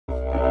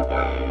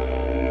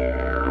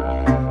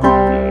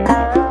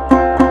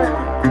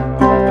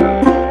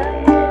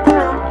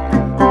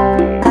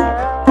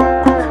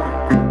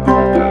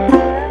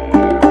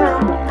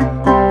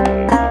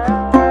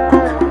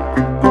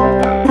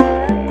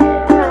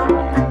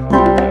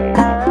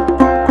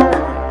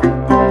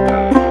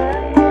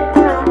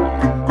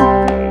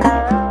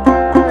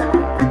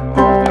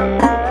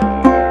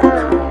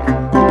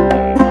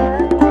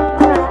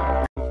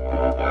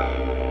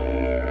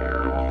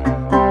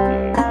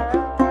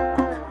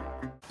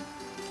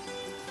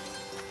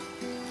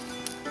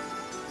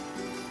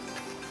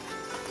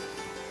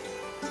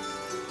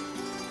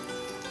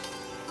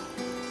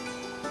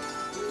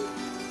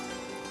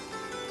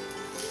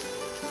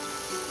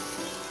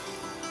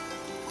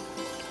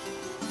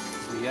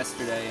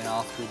yesterday and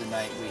all through the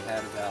night we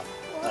had about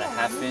a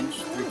 ½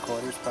 inch,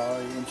 3/4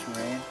 probably inch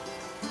rain.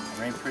 It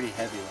rained pretty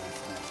heavy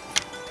last night.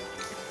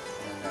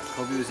 And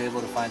Kobe was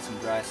able to find some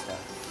dry stuff.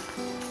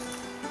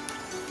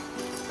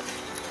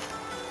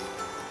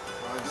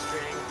 On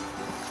string.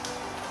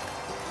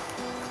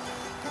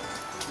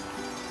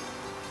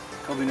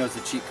 Kobe knows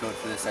the cheat code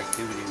for this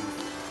activity.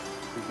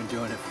 We've been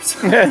doing it for so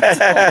long.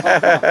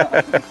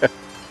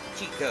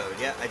 Cheat code,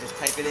 yeah, I just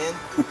type it in.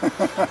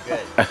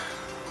 Good.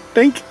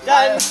 Think.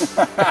 Done!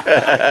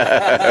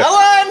 I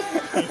won!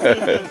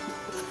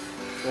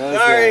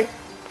 Sorry.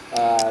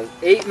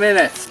 8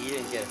 minutes. You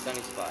didn't get a sunny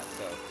spot,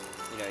 so,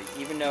 you know,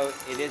 even though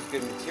it is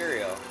good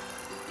material,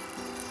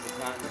 it's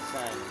not in the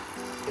sun,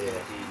 it's going to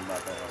be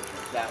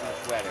that much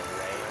wetter,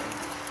 right?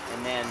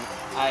 And then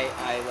I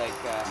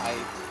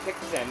pick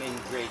them in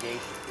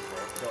gradations.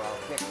 So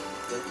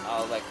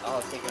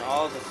I'll take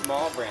all the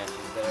small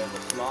branches that are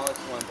the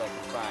smallest ones I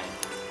can find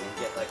and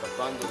get like a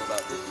bundle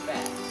about this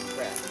fat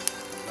crap.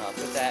 And I'll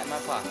put that in my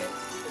pocket,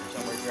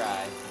 somewhere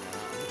dry,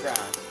 on the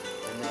ground,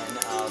 and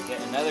then I'll get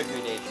another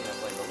gradation of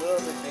like a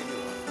little bit bigger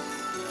one,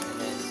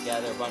 and then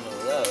gather a bundle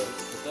of those,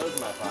 put those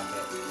in my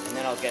pocket, and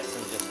then I'll get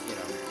some just, you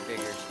know,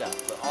 bigger stuff.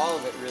 But all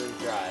of it really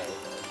dry, as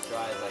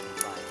dry as I can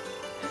find.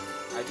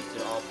 And I just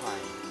did all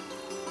pine.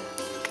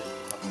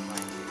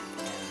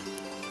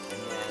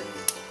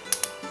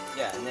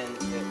 Yeah, and then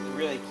the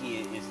really key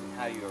is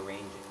how you arrange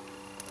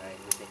it, right?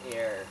 With the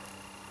air.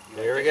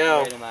 There we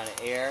go. The right amount of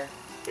air.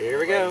 Here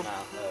we go.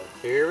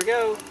 Here we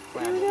go.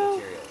 Flammable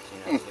materials, you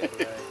know, so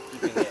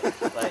keeping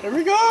it like There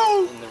we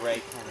go. in the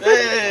right kind of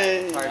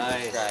Hey. It's hard to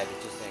describe.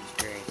 It's just an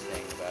experience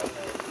thing about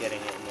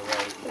getting it in the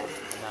right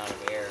amount of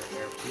air.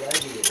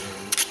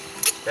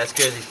 That's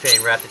because he's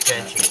paying rapt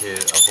attention to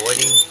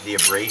avoiding the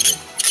abrasion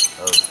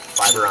of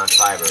fiber on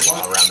fiber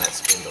around that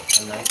spindle.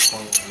 A nice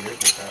point here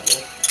to start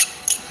with,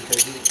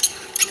 because you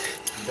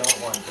don't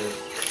want to.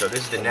 So this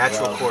is the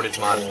natural cordage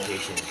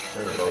modification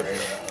for boating.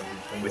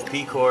 With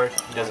P-cord,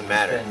 it doesn't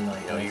matter.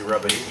 You know, you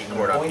rub a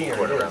P-cord on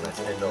P-cord around that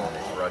spindle and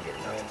it's rugged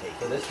enough to take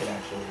it.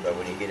 But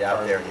when you get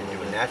out there and you're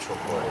doing natural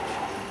cordage,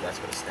 that's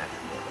going to snap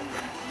your cord.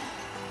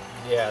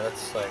 Yeah,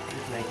 that's like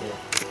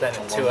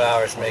spending 2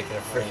 hours making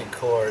a freaking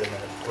cord and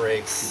then it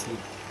breaks.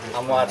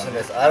 I'm watching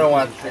this. I don't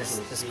want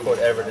this cord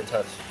ever to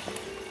touch.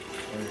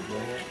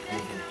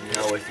 You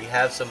know, if you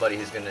have somebody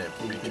who's going to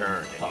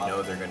return and you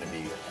know they're going to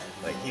be,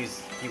 like he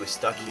was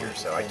stuck here,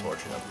 so I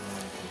tortured him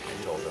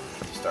and told him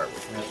to start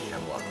with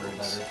hemlock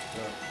roots.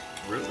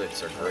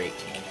 Rootlets are great,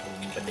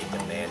 but they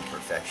demand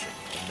perfection.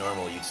 And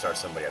normally you'd start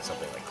somebody on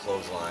something like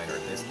clothesline or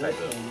this type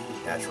of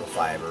natural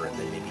fiber and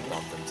then maybe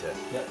bump them to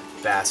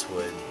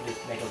basswood and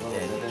then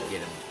get them, you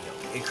know,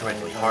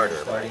 incrementally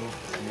harder. But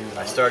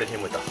I started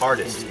him with the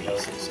hardest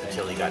pieces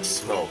until he got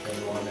smoke,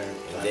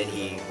 and then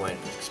he went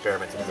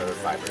experimenting with other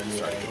fibers and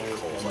started getting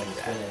coals like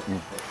that.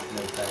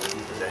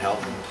 Does that help?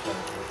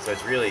 So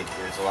it's really,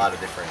 there's a lot of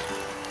different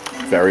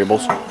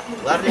variables. A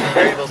lot of different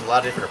variables, a lot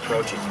of different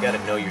approaches. You got to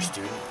know your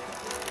student,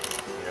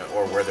 you know,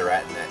 or where they're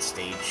at in that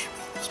stage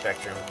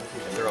spectrum.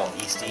 If they're all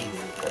easty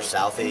or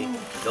southy,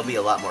 they'll be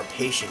a lot more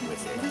patient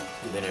with it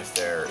than if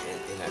they're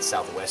in that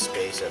southwest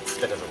space.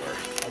 That doesn't work.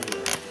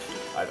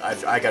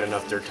 I got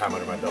enough dirt time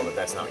under my belt, but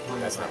that's not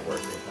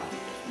worth it.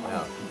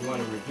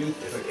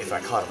 If I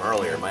caught them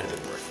earlier, it might have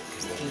been worth it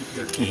because then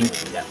their game would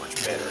be that much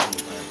better.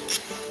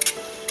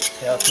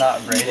 Yeah, it's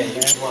not braiding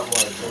here.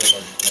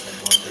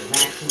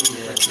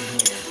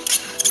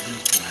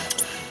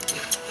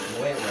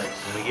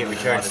 When we get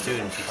returned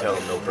students, we tell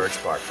them no birch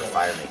bark for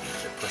fire making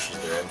because it pushes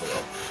their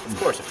envelope. Of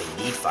course, if they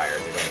need fire,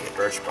 they're going to get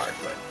birch bark,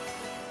 but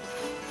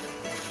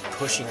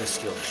pushing the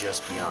skill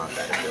just beyond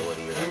that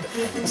ability or that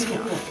dependency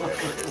on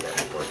whatever it is that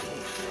we're working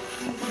with.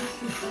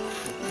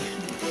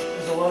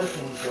 There's a lot of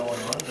things going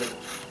on, but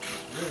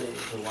really,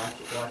 to watch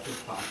his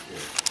posture.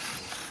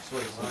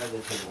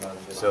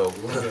 So,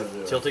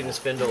 tilting the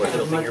spindle or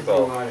tilting your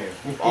bow,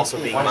 also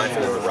being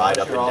mindful to ride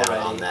up and down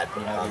on that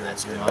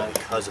spindle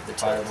because of the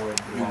tilt.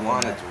 We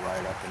want it to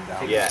ride up and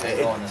down. Yeah,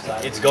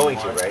 it's going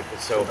to, right?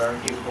 So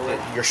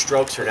your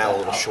strokes are now a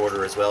little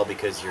shorter as well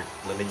because you're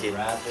limited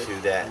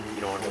to that.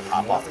 You don't want to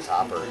pop off the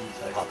top or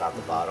pop out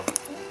the bottom.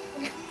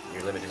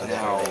 You're limited to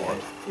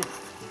that.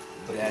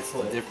 That's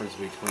the difference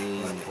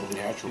between the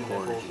natural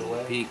cordage and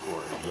the P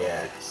cord.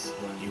 Yes.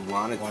 You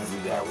want it to do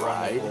that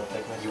ride.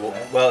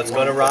 Well, it's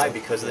going to ride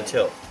because of the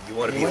tilt. You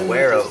want to be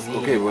aware of.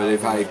 Okay, well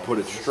if I put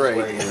it straight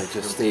and it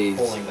just stays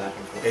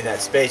in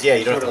that space, yeah,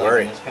 you don't have to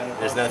worry.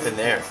 There's nothing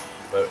there.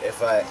 But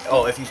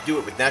if you do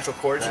it with natural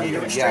cordage and you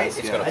do it straight,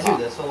 it's going to pop.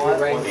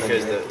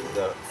 Because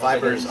the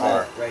fibers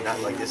are not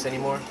like this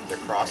anymore. They're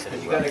crossing as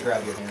well. You gotta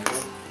grab your hand.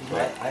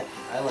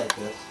 I like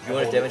this. You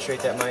want to demonstrate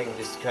that, Mike?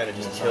 Just kind of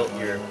tilt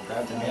your.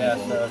 Yeah,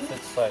 so if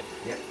it's like.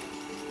 Yep.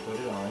 Put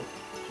it on.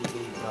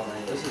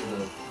 This is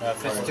the.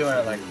 If it's doing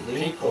it like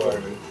P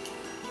cord,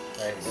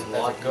 right? So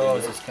as it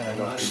goes, it's gonna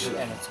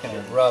and it's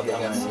gonna rub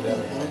against the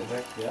other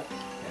thing. Yeah.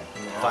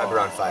 fiber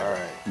on fiber.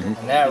 And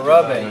that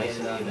rubbing, Nice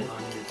and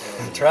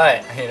even. try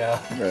it, you know.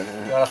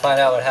 You want to find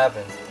out what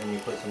happens. And you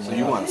put some So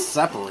you want to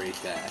separate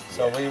that.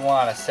 So we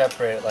want to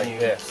separate it like you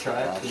this.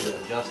 try to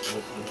adjust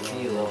with the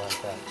feel.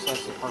 Like that. So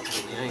that's the purpose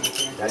of the angle.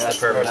 That's the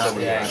purpose of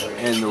the angle.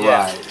 angle. And the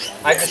Yeah. ride.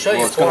 I can show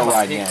you It's gonna for my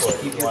ride peak nasty. cord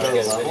if you want to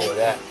get a video of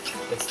that.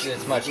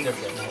 It's much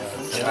different.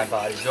 You know, my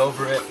body's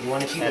over it, You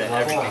want to keep and it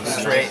level. everything's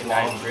straight,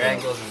 90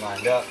 angles and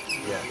lined up.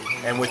 Yeah.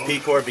 And with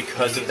P-cord,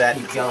 because of that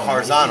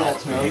horizontal,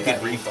 you can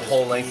reef the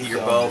whole length of your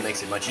bow,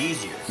 makes it much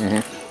easier.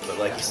 But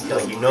like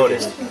you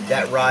noticed,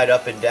 that ride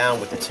up and down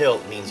with the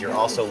tilt means you're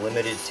also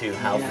limited to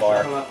how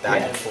far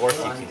back and forth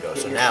you can go.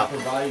 So now,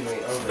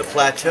 the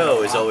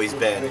plateau has always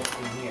been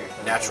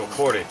natural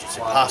cordage. It's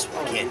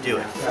impossible. You can't do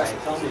it.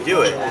 To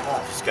do it, you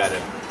just got to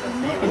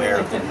be aware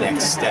of the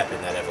next step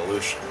in that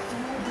evolution.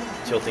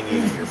 Tilting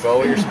either your bow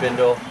or your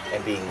spindle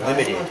and being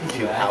limited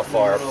to how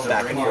far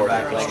back and forth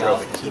you can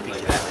stroke and keeping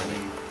to that limit.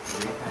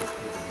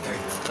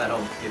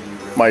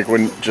 Mike,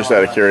 just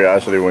out of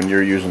curiosity, when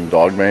you're using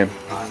dog mane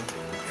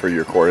for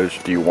your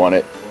cordage, do you want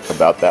it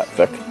about that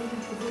thick?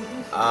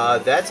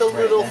 That's a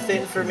little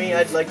thin for me.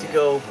 I'd like to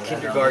go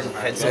kindergarten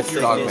pencil That's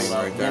dog thickness. mane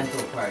right there.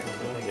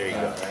 There you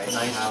go.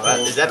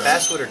 Is that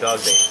basswood or dog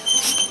bait?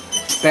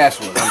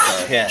 Basswood, I'm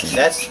sorry. Yeah,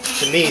 that's,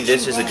 to me,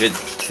 this is a good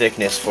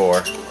thickness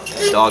for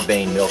dog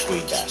bane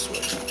milkweed basswood.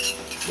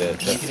 The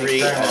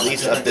three, at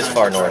least up this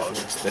far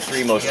north, the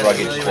three most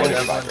rugged cordage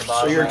fibers.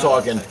 So you're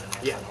talking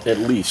at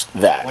least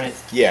that.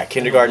 Yeah,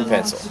 kindergarten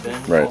pencil,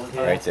 Right.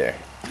 right there.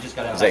 Is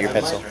that your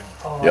pencil?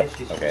 Yep.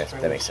 Okay,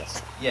 that makes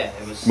sense. Yeah,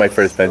 it was My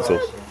first pencil.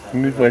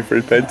 This is my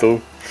first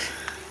pencil.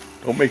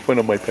 Don't make fun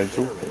of my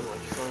pencil.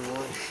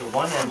 So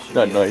one end should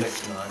Not be nice.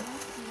 fixed on.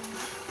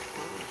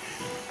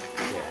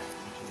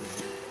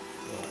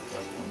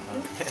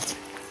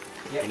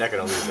 You're not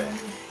gonna lose that.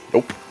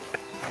 Nope.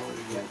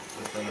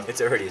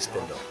 It's already a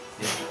spindle.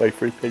 My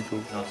first pencil.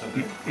 No, it's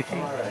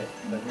okay. Alright.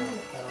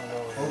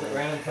 Hold it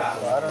right on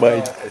top. My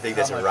I think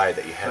that's a ride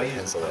that you have a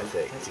pencil that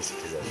thick, just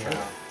because that's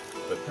right.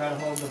 Try to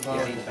hold the bow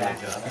back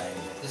up.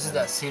 This is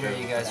that cedar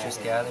you guys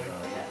just gathered.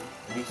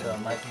 So it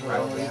might be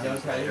rolled down.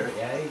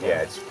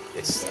 Yeah, it's.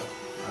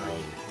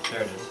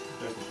 There it is.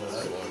 There's the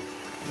close.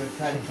 So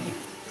try to keep.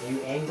 You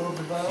angle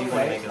the bow,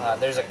 right?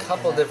 There's a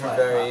couple different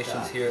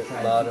variations here at the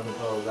bottom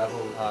that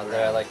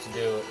I like to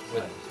do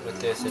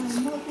with this. It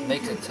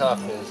makes it tough.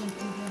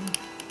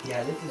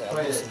 Yeah, this is Yeah,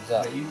 quite loosens a,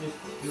 up. but you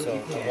just do So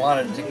what you I can. want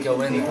it to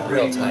go in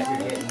real tight.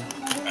 You're getting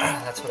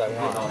That's what I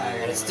want.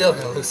 And it's still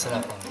going to loosen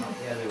up on me.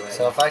 the other way.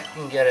 So if I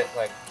can get it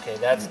like, okay,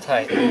 that's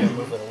tight, I'm going to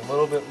move it a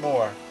little bit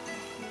more.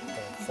 And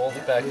fold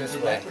it back this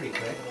way. Pretty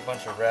quick. A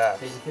bunch of wraps.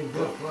 So you couldn't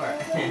do it before.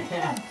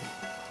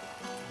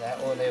 That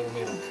will enable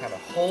me to kind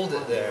of hold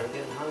it there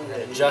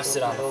and adjust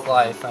it on the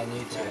fly if I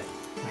need to. I'm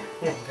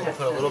going to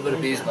put a little bit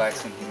of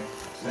beeswax in here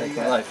to make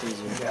my life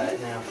easier. You got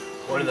it now.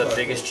 One of the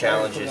biggest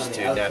challenges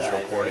to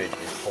natural cordage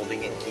is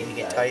holding it and keeping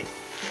it tight.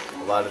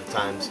 A lot of the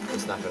times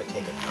it's not going to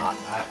take a knot.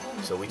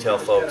 So we tell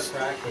folks,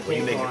 when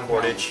you make a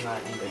cordage,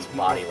 it's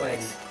body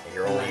length, and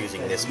you're only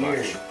using this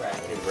much.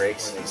 When it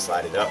breaks, you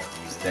slide it up,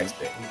 use the next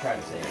bit. You try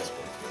to say Next it.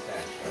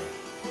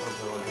 bit.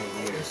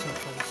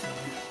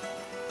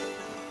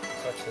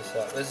 Touch this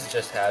up. This is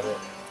just habit.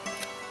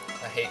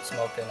 I hate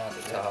smoking at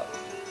the top.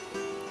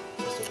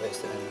 Just a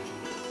waste of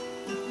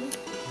energy.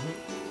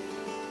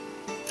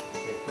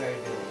 It's very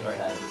good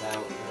inside. Now,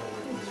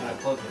 we're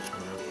focus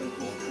from your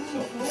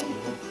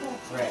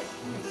right.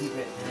 You keep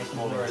it nice and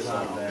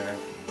horizontal there.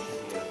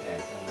 Should be okay.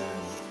 And then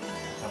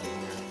come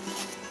here.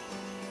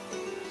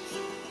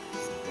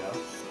 There you go.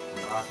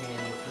 Rocking in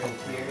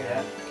through here.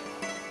 Yeah.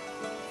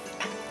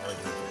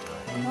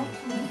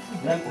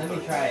 Let me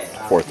try it.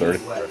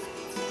 4:30.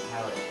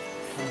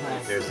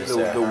 There's this,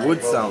 The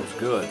wood sounds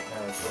good.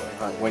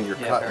 When you're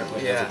cutting,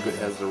 it Yeah.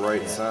 has the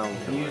right sound.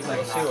 Use like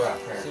Let's see what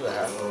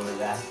happens. over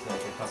that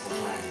like a couple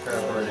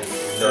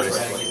times. Notice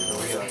Try to get the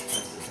real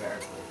expensive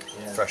paraphrase.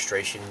 Yeah.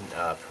 frustration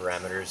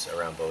parameters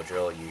around bow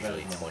drill,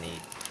 usually 20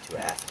 to a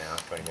half an hour,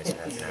 20 minutes to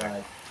half an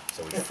hour.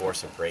 So we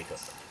force a break up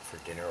for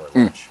dinner or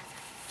lunch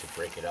to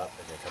break it up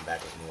and then come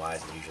back with new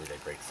eyes, and usually they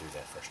break through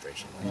that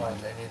frustration. Oh,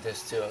 they need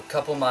this too. A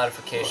couple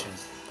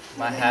modifications.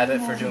 My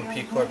habit for doing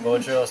P-cord bow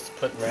drill is to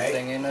put the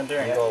thing in under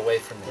and go away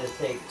from it. Just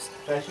take,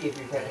 especially if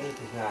your technique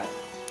is not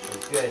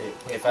as good.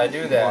 If I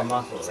do that, more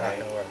muscle, it's right?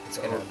 not going to work. It's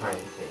going to break.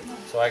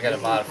 compensate. So I got to This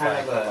is modify kind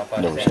and of come up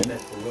on Never it. seen it.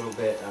 that's a little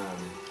bit,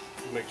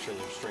 Make sure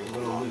the string a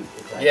little loose.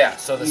 It's like Yeah,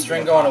 so the easier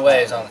string to going pop away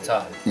out is on the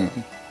top. So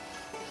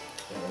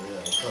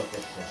really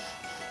focus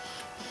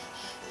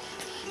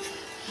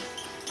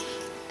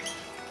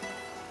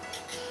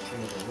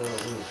String's a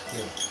little loose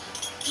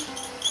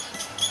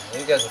too.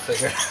 You guys will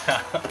figure it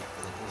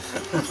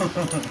out.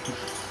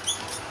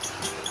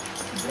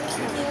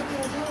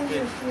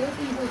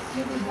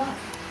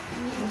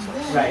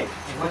 Right.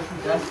 And once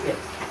the dust gets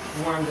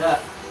warmed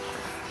up,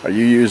 Are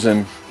you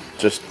using,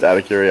 just out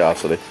of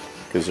curiosity,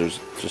 because there's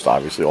just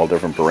obviously all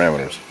different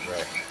parameters,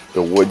 Right.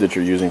 the wood that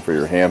you're using for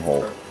your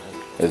handhold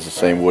is the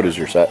same wood as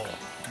your set?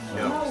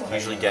 No,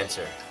 usually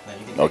denser.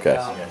 Okay,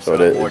 so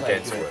it More is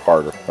dense wood.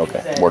 harder.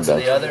 Okay, more So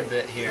the dense. other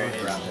bit here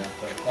is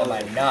that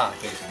my knock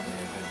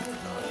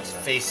is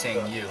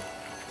facing you.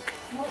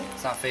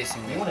 It's not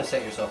facing me. You want to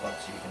set yourself up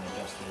so you can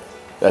adjust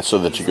it. That's so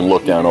that you can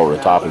look down over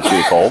the top and see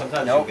the coal.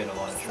 Sometimes Nope. you get a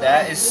lot of trouble.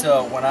 That is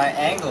so when I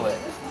angle it,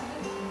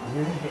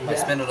 my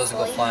spindle doesn't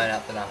go flying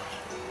out the notch.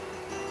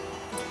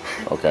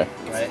 Okay,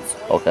 Right?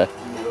 okay.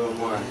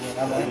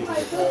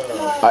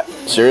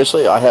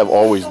 Seriously, I have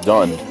always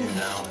done.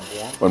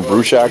 When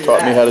Bruchak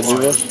taught me how to do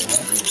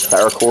this,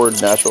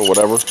 paracord, natural,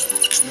 whatever,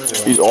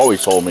 he's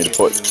always told me to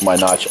put my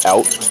notch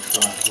out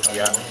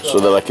so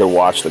that I could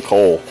watch the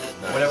coal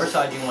Whatever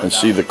side you want. and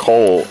see the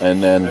coal,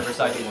 and then, Whatever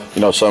side you want.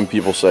 you know, some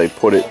people say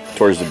put it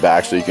towards the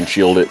back so you can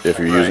shield it if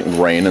you're using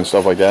rain and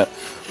stuff like that.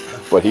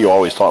 But he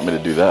always taught me to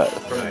do that.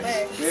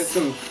 We have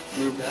some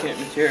lubricant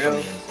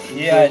material.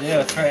 Yeah, I do.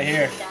 It's right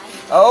here.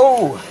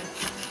 Oh!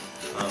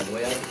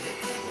 Way out.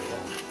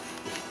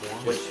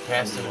 Just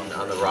cast him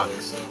on the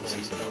rocks.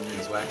 See some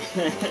beeswax?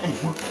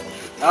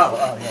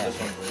 Oh, yeah.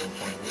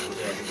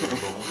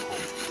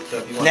 So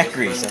if you want Neck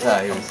grease, I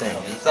thought you were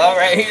saying. It's all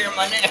right here in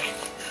my neck.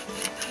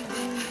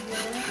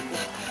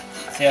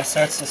 See how it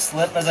starts to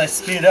slip as I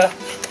speed up?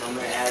 I'm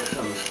gonna add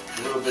a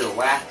little bit of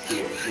wax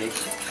here, see,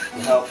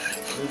 to help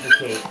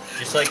lubricate.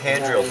 Just like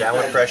hand drill,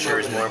 downward pressure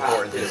is more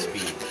important than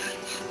speed.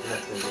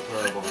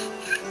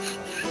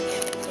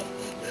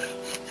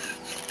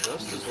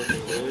 Dust is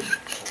looking good.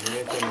 The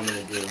only thing I'm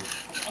gonna do.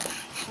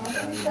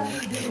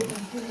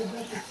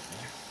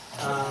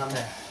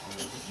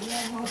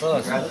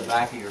 Close. grab the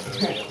back of your boat a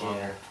bit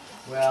longer.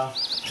 Well,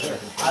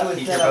 I would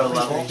Keep set your up bow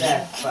level. pretty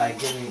death by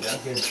giving a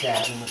good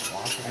check.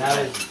 And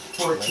I was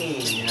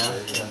 14, you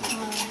know?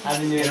 I've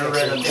been doing it for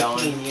rhythm 15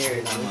 going.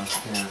 years.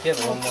 Give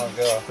it one more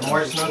go. The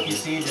more smoke you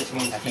see, just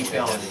means keep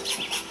going.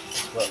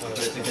 But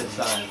it's a good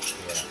sign.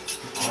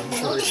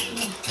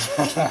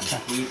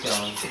 Keep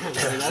going.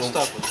 That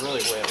stuff was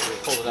really wet. We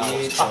pulled it out. It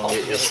was Oh,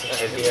 It was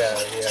heavy. Yeah.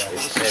 It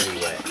was heavy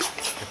wet.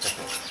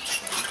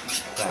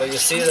 But you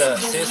see it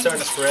starting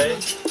to spray?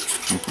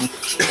 A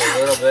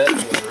little bit.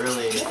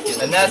 Really.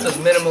 And that's with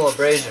minimal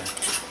abrasion.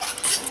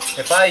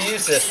 If I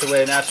use this the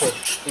way natural,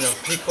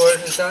 P-cord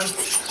is done,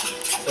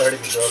 it's already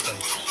be broken.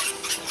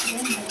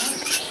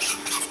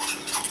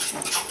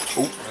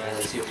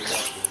 Let's see what we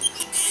got.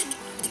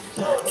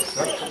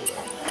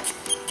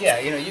 Yeah,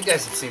 you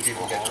guys have seen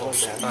people get cold.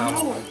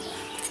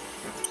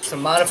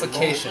 Some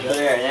modification. So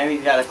there, now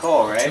we've got a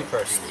coal, right?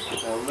 Two-person. A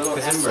little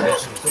Because it's ember.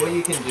 tradition. So what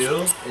you can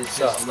do is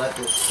just let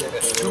this sit. for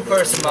a little bit.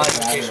 Two-person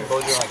modification bow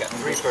drill. I got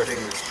three-person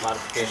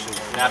modification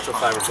natural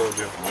fiber bow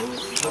drill.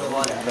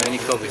 But any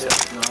Kobe's help.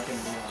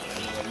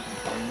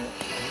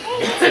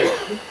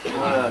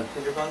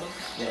 Tinder bundles?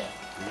 Yeah.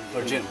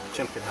 Or Jim.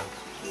 Jim can help.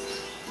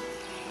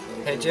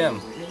 Hey,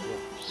 Jim.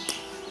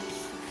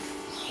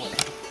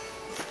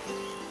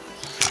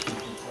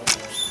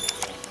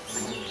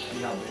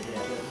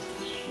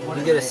 When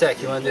you get a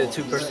sec, you want to do the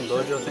two-person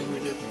bow drill thing we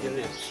did? Get it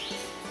in.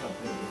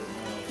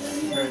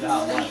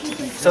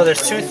 So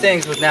there's two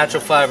things with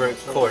natural fiber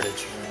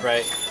cordage,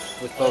 right?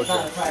 With bow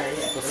drill.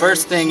 The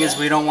first thing is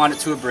we don't want it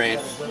to abrade,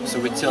 so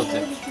we tilt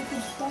it.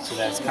 So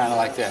that's kind of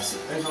like this.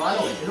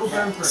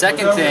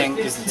 Second thing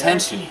is the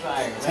tension.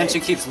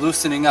 Tension keeps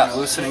loosening up.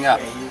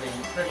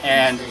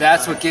 And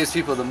that's what gives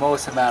people the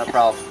most amount of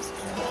problems.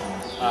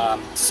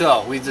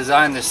 So we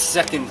designed this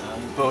second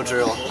bow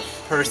drill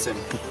person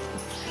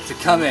to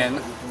come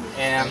in,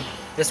 and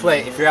this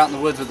way, if you're out in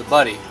the woods with a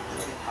buddy, you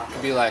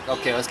can be like,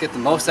 okay, let's get the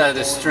most out of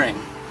this string.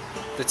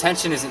 The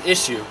tension is an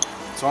issue,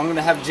 so what I'm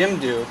gonna have Jim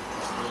do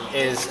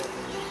is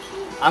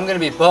I'm gonna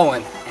be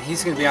bowing, and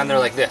he's gonna be on there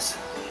like this.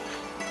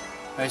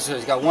 Right, so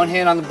he's got one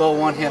hand on the bow,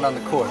 one hand on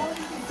the cord.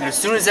 And as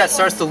soon as that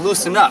starts to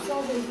loosen up,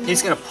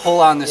 he's gonna pull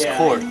on this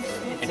cord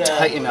and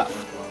tighten up.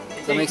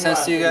 Does that make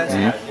sense to you guys?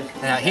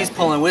 Mm-hmm. Now he's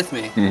pulling with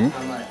me,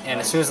 Mm-hmm. and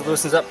as soon as it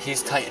loosens up,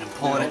 he's tightening,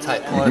 pulling it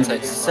tight,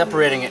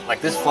 separating it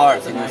like this far.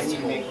 If he needs to.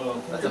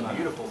 That's a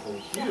beautiful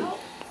pool.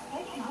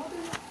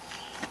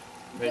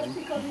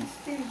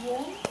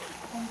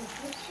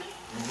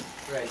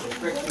 Right, the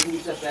friction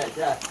heats up that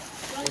dust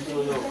into a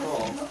little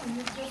coal.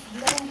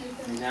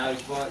 And now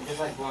it's just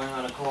like blowing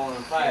on a coal on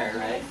a fire,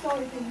 right?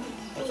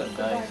 That's a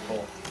nice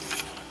pool.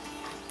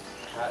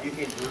 You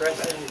can press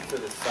it to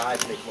the side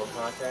to make more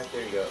contact.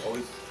 There you go.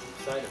 Always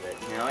side of it.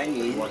 Now I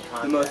need One the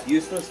contact. most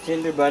useless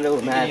tinder bundle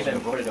You can even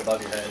imaginable. put it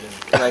above your head.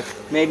 Like,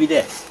 maybe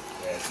this.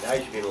 Yeah, now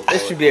you should be able to This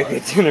pull should it be a apart.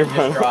 good tinder Just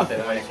bundle. drop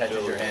it when it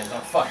catches your hands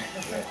on fire.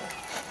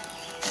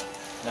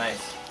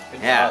 Nice.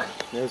 Good Yeah.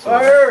 job.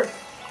 Fire!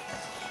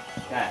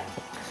 Yeah.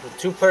 So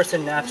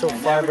two-person natural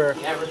fiber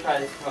Never try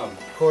this comb.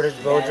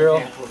 cordage bow drill.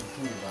 Add hand towards the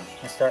tinder bundle.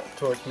 And start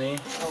towards me.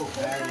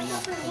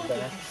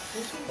 Okay.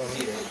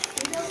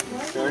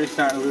 It's already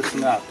starting to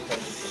loosen up.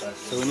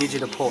 So we need you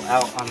to pull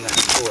out on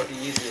that cord. The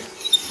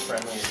easiest,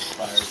 friendliest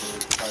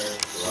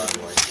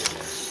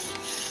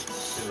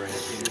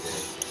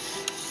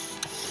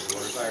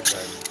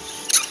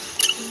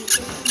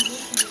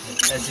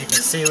As you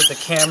can see with the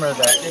camera,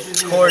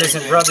 that cord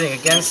isn't rubbing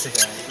against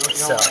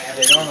itself,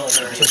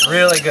 which is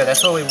really good.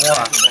 That's what we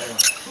want.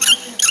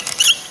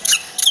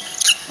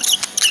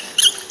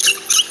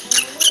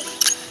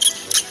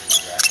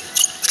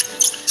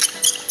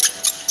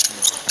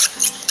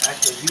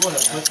 want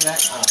to put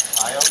that on a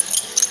pile,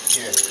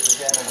 here, put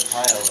that on a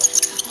pile of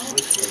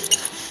wood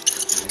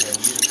shavings, and then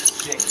use a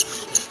stick to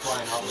keep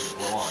flying out and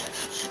blow on it.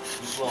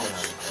 Keep blowing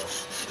on it, though.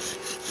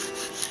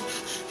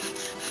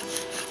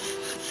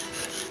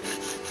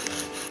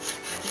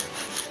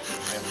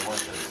 Remember,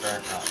 once it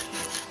starts up,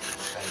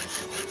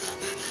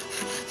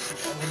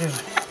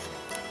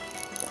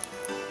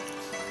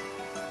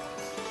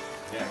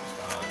 next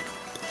on.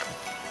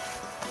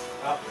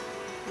 Up.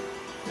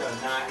 So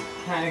not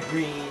kind of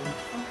green,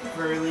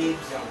 fur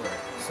leaves don't work.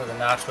 So the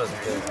notch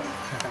wasn't good.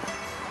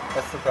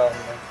 That's the problem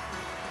there.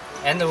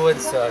 And the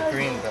wood's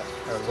green but,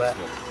 or wet.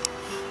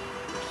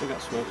 Still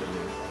got smoke in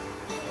there.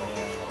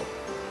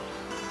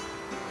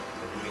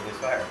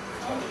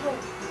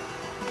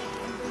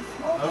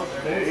 Oh,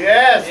 there it is.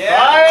 Yes, See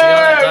all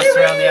the dust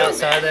around the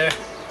outside there?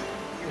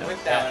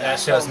 That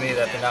shows me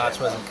that the notch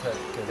wasn't good.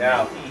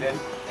 Now,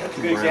 that's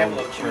a good example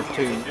of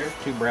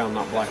Too brown,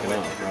 not black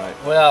enough, right?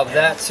 Well,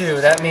 that too.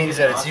 That means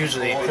that it's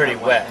usually pretty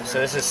wet. So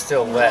this is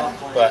still wet,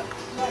 but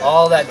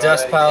all that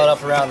dust piled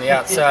up around the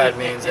outside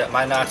means that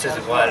my notch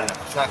isn't wide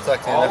enough. It's not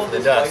collecting enough of the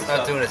dust. It's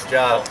not doing its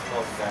job.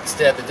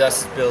 Instead, the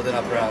dust is building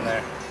up around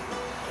there.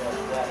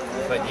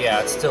 But yeah,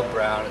 it's still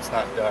brown. It's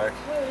not dark.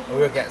 We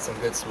were getting some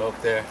good smoke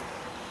there.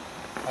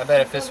 I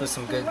bet if this was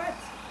some good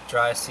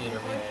dry cedar,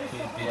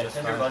 we'd be just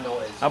fine.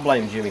 I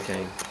blame Jimmy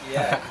Kane.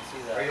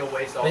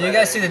 But you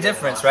guys see the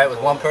difference, right?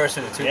 With one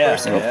person and two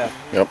person. Yeah.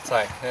 Yep. It's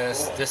like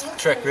this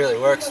trick really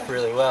works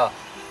really well.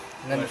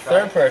 And then the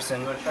third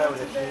person,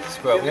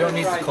 screw it, we don't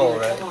need the coal,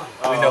 right?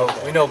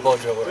 We know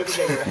Bojo works.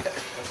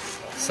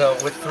 So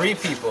with 3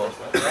 people,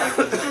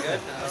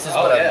 this is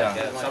what I've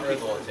done. Some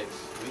people it takes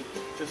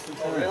just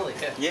really.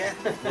 Yeah.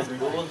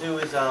 What we'll do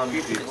is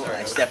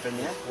Step in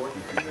there.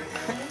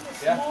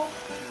 yeah.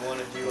 You want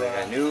to do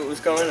I knew it was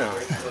going on.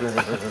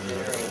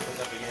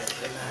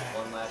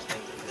 one last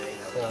thing for today.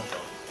 So,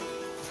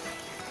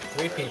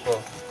 3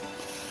 people.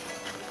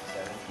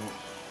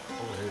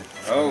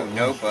 Oh,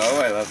 no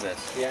bow. I love this.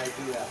 Yeah, I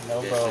do that.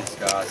 No bow. This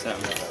is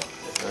awesome.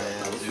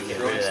 Get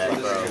rid of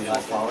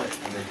that bow.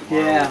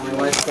 Yeah, my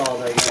wife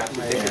called. I got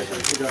my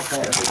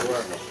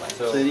work.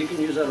 So you can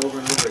use that over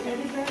and over again.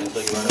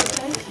 Until you run out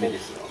of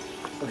minutes.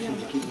 So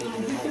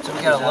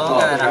we got a low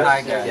guy and a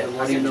high guy.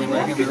 You're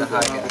going to be the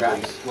high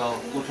guy. Well,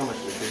 look how much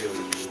material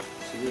you use.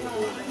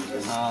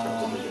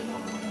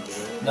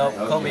 No,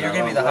 Kobe, you're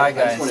going to be the high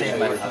guy and save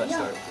my foot.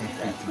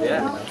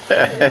 Yeah.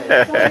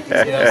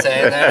 See what I'm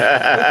saying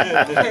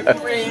there?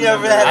 Bring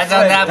over that I've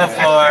done that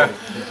before.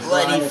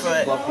 bloody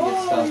foot.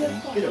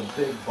 Get a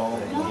big ball.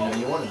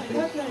 You want a big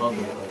hunk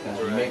of it like that.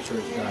 You make sure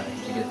it's dry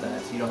to get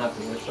that, so you don't have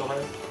to lift so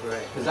hard.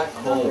 Right. Because that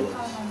coal is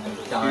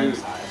dime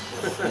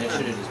size, and it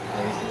should have just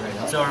blazed right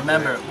now. So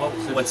remember,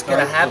 what's going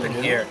to happen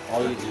here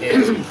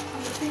is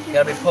you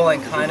got to be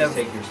pulling kind of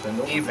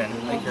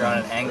even, like you're on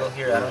an angle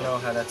here. I don't know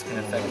how that's going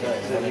to affect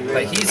it.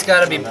 But he's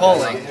got to be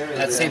pulling, and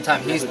at the same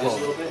time he's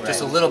pulling,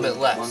 just a little bit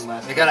less.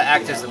 You got to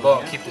act as the bow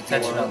and keep the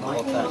tension on the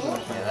whole time.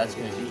 Yeah, that's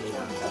good.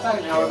 About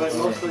an hour, but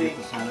mostly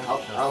I'll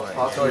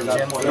talk Towards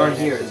Jim. You're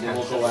here, and then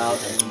we'll go out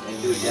and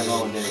do a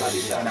demo and then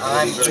And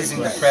I'm easing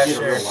the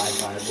pressure.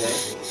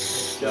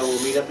 So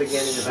we'll meet up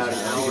again in about an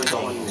hour and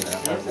 20 minutes.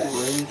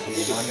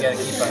 You got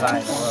to keep it high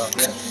and low.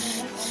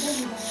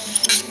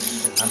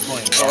 I'm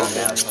pulling it down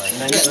now.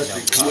 So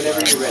Do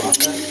whenever you're ready.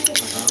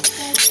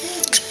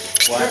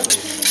 What? As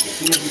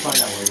soon as you find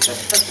out where it's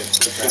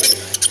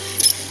at.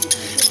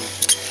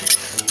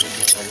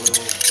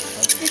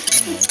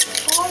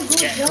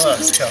 get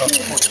close, go.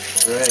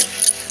 Right.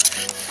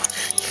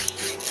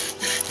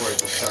 Before it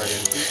will start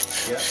in.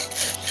 Yep.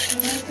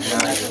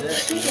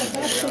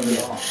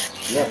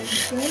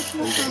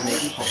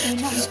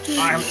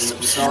 I'm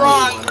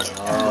strong.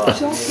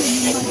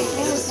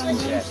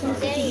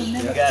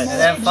 And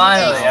then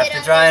finally,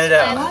 after drying it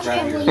out.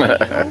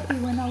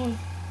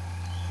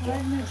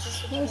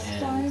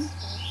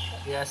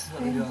 Yes,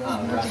 what are we doing?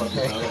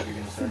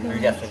 You're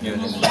definitely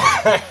doing it.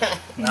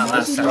 Not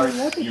last time.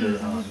 There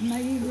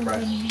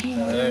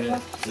it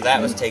is. So that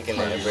was taken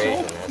in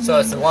abrasion. So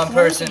it's the 1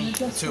 person,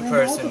 2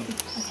 person,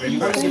 3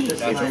 person,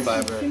 natural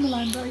fiber,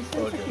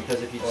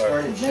 Because if you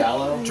start it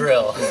shallow,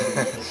 drill.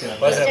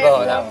 Wasn't a bow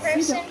on that one.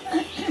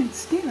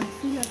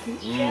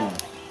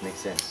 Makes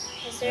sense.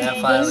 And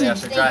then finally,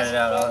 after drying it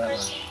out, all that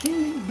was.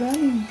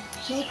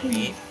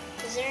 Sweet.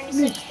 Is there any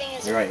such thing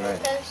as You're right, a right.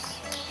 glucose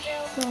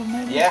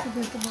drill? Yeah.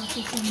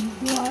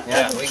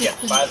 Yeah, we get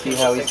 5 see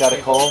how he's got a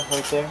coal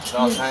right there?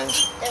 all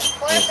kinds. The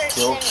 4%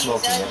 Still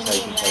smoking, that's how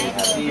you can tell you how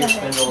to see your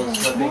spindle is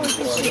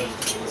slipping.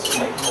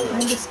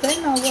 Understand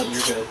now what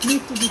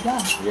needs to be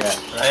done. Yeah.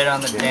 Right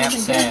on the damp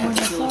sand.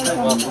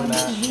 Welcome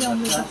back.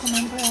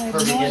 For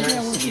beginners,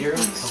 cedar,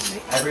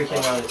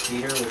 everything on the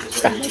cedar, which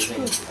is very easy.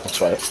 That's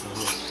right.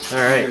 All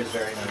right. Cedar is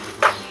very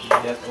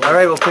nice. All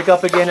right, we'll pick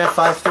up again at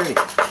 5:30.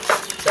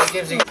 That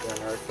gives you an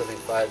earth living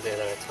 5 day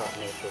that I taught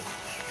nature.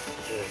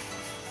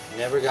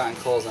 Never gotten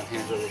coals on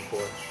hand drill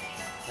before.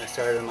 I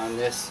started them on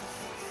this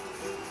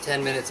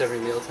 10 minutes every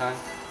mealtime,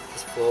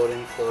 just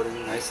floating,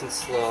 nice and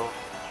slow.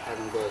 Had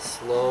them go as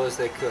slow as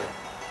they could.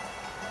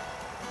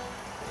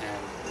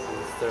 And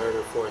third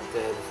or fourth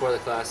day, before the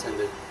class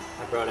ended,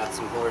 I brought out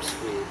some horse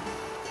weed,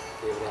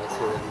 gave it out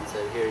to them and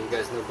said, here, you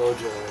guys know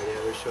Bojo already,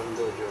 I was showing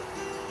Bojo.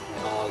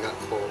 And they all got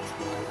cold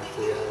one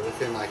after the other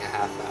within like a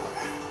half hour.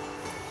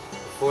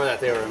 Before that,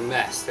 they were a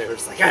mess. They were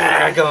just like,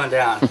 ah, going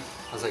down. I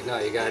was like, no,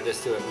 you gotta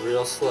just do it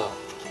real slow.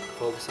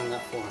 Focus on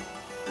that form.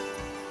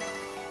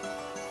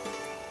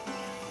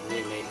 Me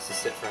and Nate used to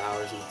sit for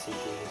hours in the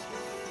teepees.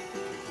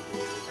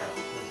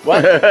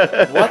 What?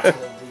 What?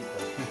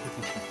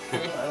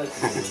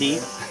 Tea?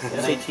 Did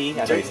you say tea?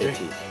 I thought you said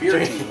tea.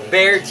 Beer tea.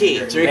 Bear tea.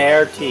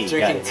 Bear tea.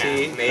 Drinking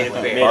tea. Made of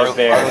bear. Made of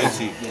bear.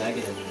 Yeah, I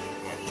get it.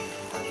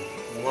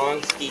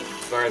 Long steep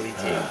barley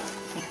tea.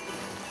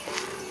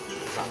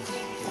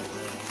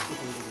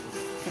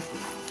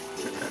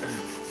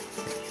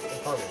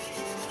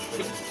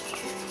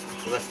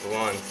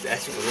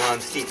 That's where the long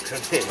steep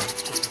comes in.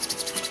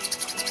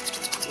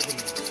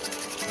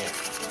 Yeah.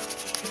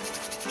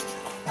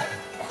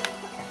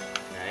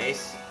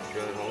 Nice.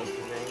 Drilling holes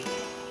for things.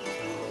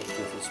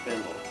 With a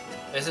spindle.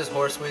 This is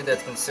horseweed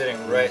that's been sitting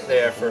right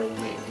there for a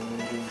week.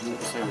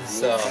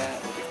 So,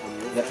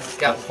 it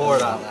got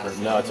poured on that.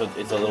 No, it's a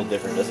little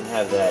different. It doesn't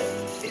have that.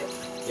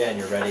 Yeah, and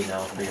you're ready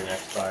now for your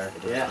next fire.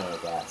 Yeah.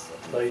 How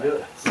do you do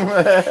it?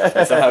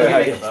 That's how I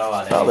you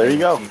Oh, there you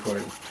go.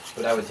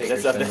 But I would take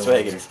That's your up next spindle way,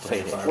 I can and explain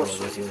it. fire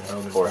with you at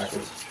home and Horseweed.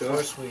 practice.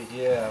 Horseweed,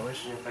 yeah. I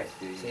wish.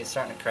 See, it's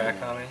starting to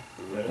crack on me.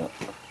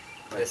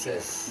 This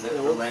is. I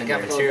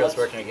got materials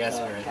working against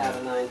me right now.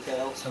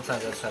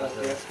 Sometimes that's how it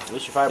goes.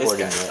 What's your fireboard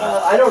in there?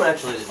 I don't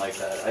actually like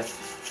that.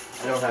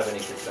 I don't have any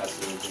success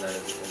in that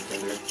in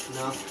Tinder.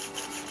 No.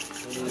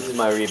 This is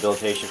my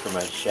rehabilitation for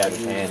my shattered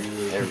hand.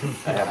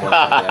 I have one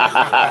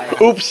like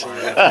that. Oops.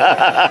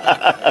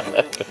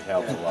 It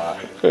helps a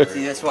lot.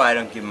 See, that's why I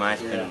don't give my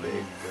spin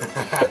away.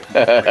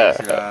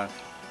 Yeah,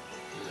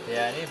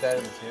 I need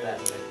better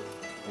materials.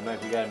 You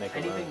gotta make a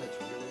Anything run. that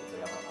you